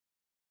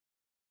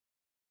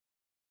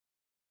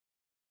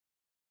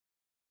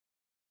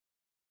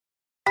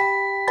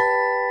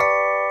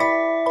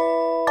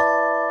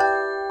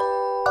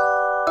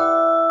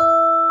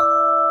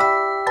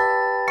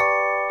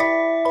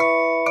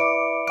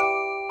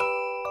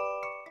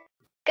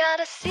got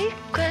a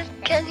secret,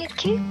 can you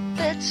keep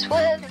it?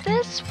 Swear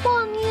this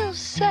one you'll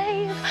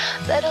save.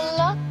 Better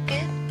lock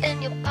it in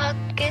your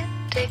pocket,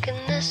 taking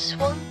this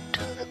one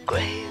to the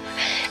grave.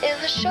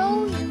 If I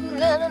show you,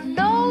 then I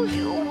know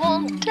you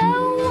won't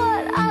tell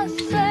what I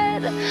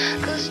said.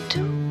 'Cause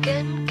two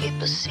can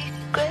keep a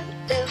secret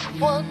if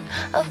one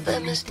of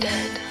them is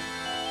dead.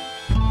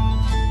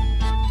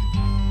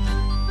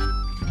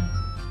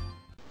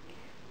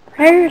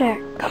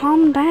 Rarity,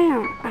 calm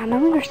down. I know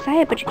you're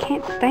sad, but you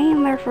can't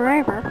stand there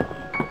forever.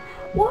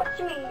 Watch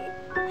me.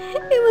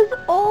 It was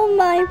all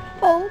my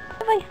fault.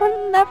 If I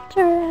hadn't left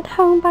her at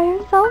home by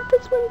herself,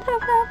 this wouldn't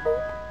have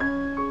happened.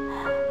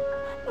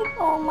 It's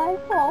all my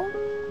fault.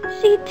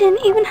 She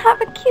didn't even have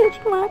a cutie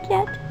mark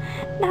yet.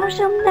 Now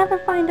she'll never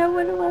find out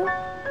what it was.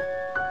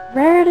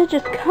 Rarity,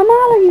 just come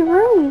out of your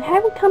room. You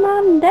haven't come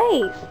out in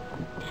days.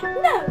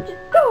 No,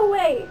 just go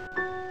away.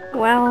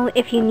 Well,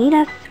 if you need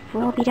us,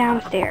 we'll be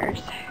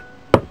downstairs.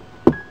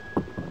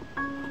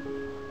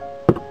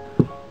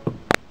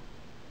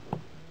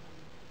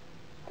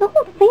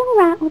 Doesn't feel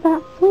right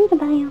without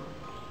Scootaloo.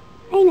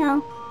 I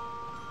know.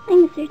 I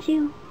miss her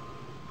too.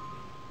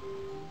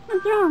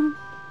 What's wrong?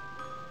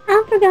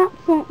 I forgot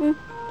something.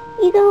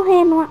 You go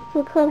ahead and walk to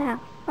the clubhouse.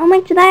 I'll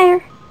meet you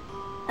there.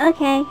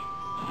 Okay.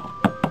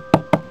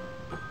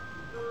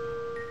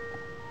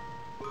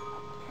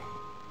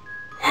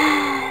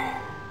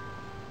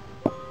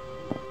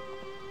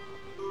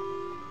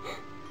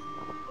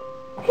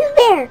 Who's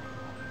there?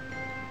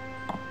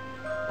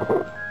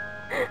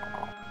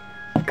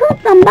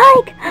 Scoot's on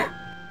bike.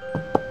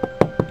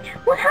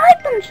 What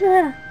happened to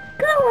her?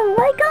 Scootaloo,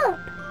 wake up.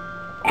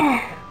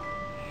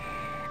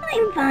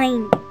 I'm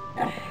fine.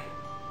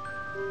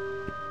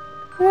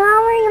 Why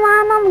were you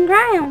lying on the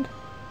ground?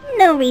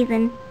 No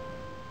reason.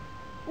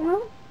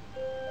 Well,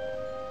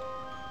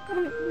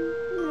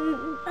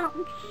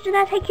 should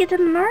I take you to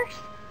the nurse?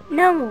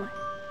 No.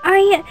 Are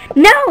you?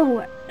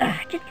 No!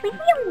 Just leave me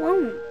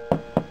alone.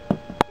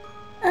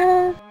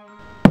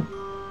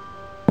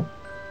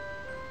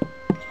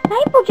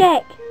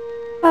 Applejack!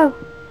 Oh,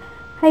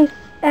 hey,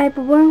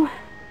 April.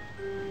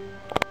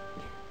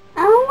 I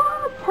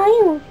want to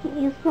tell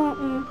you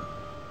something.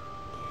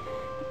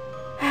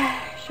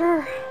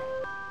 Sure.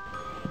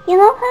 You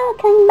know how I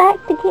came back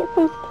to get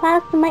some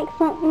supplies to make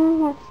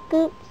something with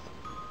Scoots?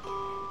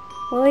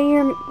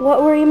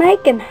 What were you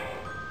making?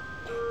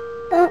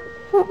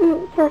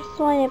 Something for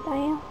Sweaty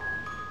Belle.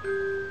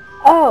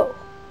 Oh.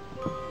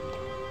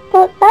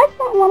 But that's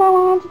not what I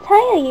wanted to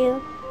tell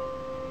you.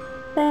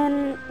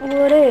 Then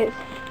what is?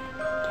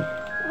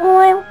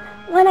 Well,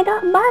 when I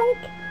got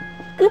back,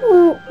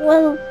 Scootaloo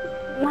was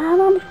lying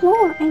on the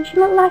floor and she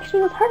looked like she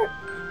was hurt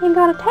and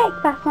got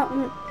attacked by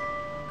something.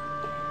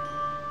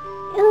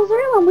 It was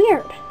really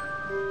weird.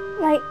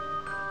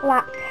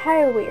 Like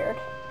how weird?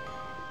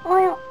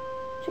 Well,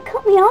 she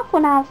cut me off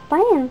when I was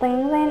saying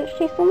things and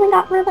she suddenly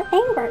got really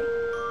angry.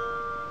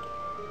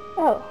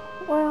 Oh,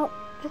 well,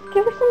 just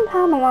give her some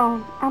time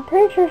alone. I'm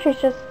pretty sure she's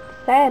just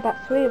sad about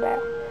Sweetie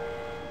Belle.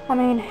 I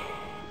mean,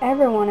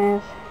 everyone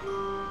is.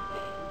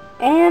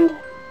 And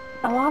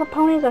a lot of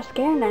ponies are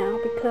scared now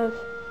because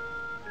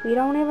we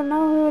don't even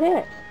know who it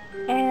is.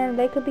 And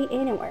they could be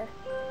anywhere.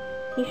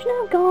 You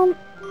shouldn't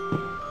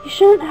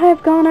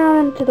have gone out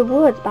into the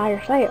woods by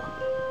yourself.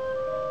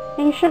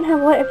 And you shouldn't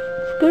have left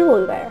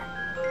Scootaloo there.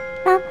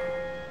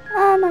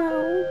 I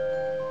know.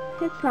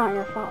 It's not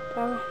your fault,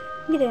 though.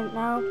 You didn't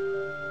know.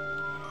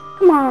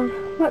 Come on,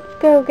 let's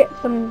go get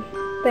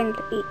something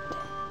to eat.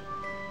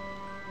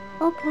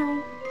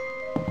 Okay.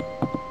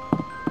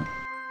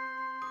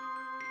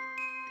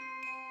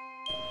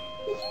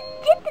 You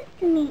did this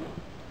to me.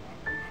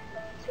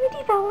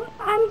 Sweetie Belle,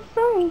 I'm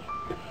sorry.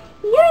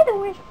 You're the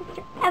worst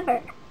sister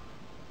ever.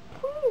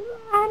 Please,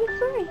 I'm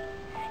sorry.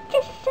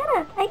 Just shut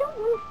up. I don't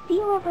want to see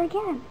you ever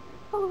again.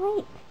 Oh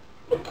wait,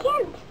 I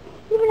can't.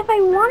 Even if I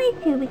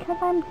wanted to, because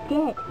I'm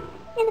dead.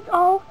 And it's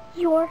all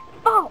your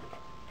fault.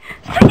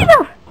 Sweetie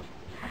Belle!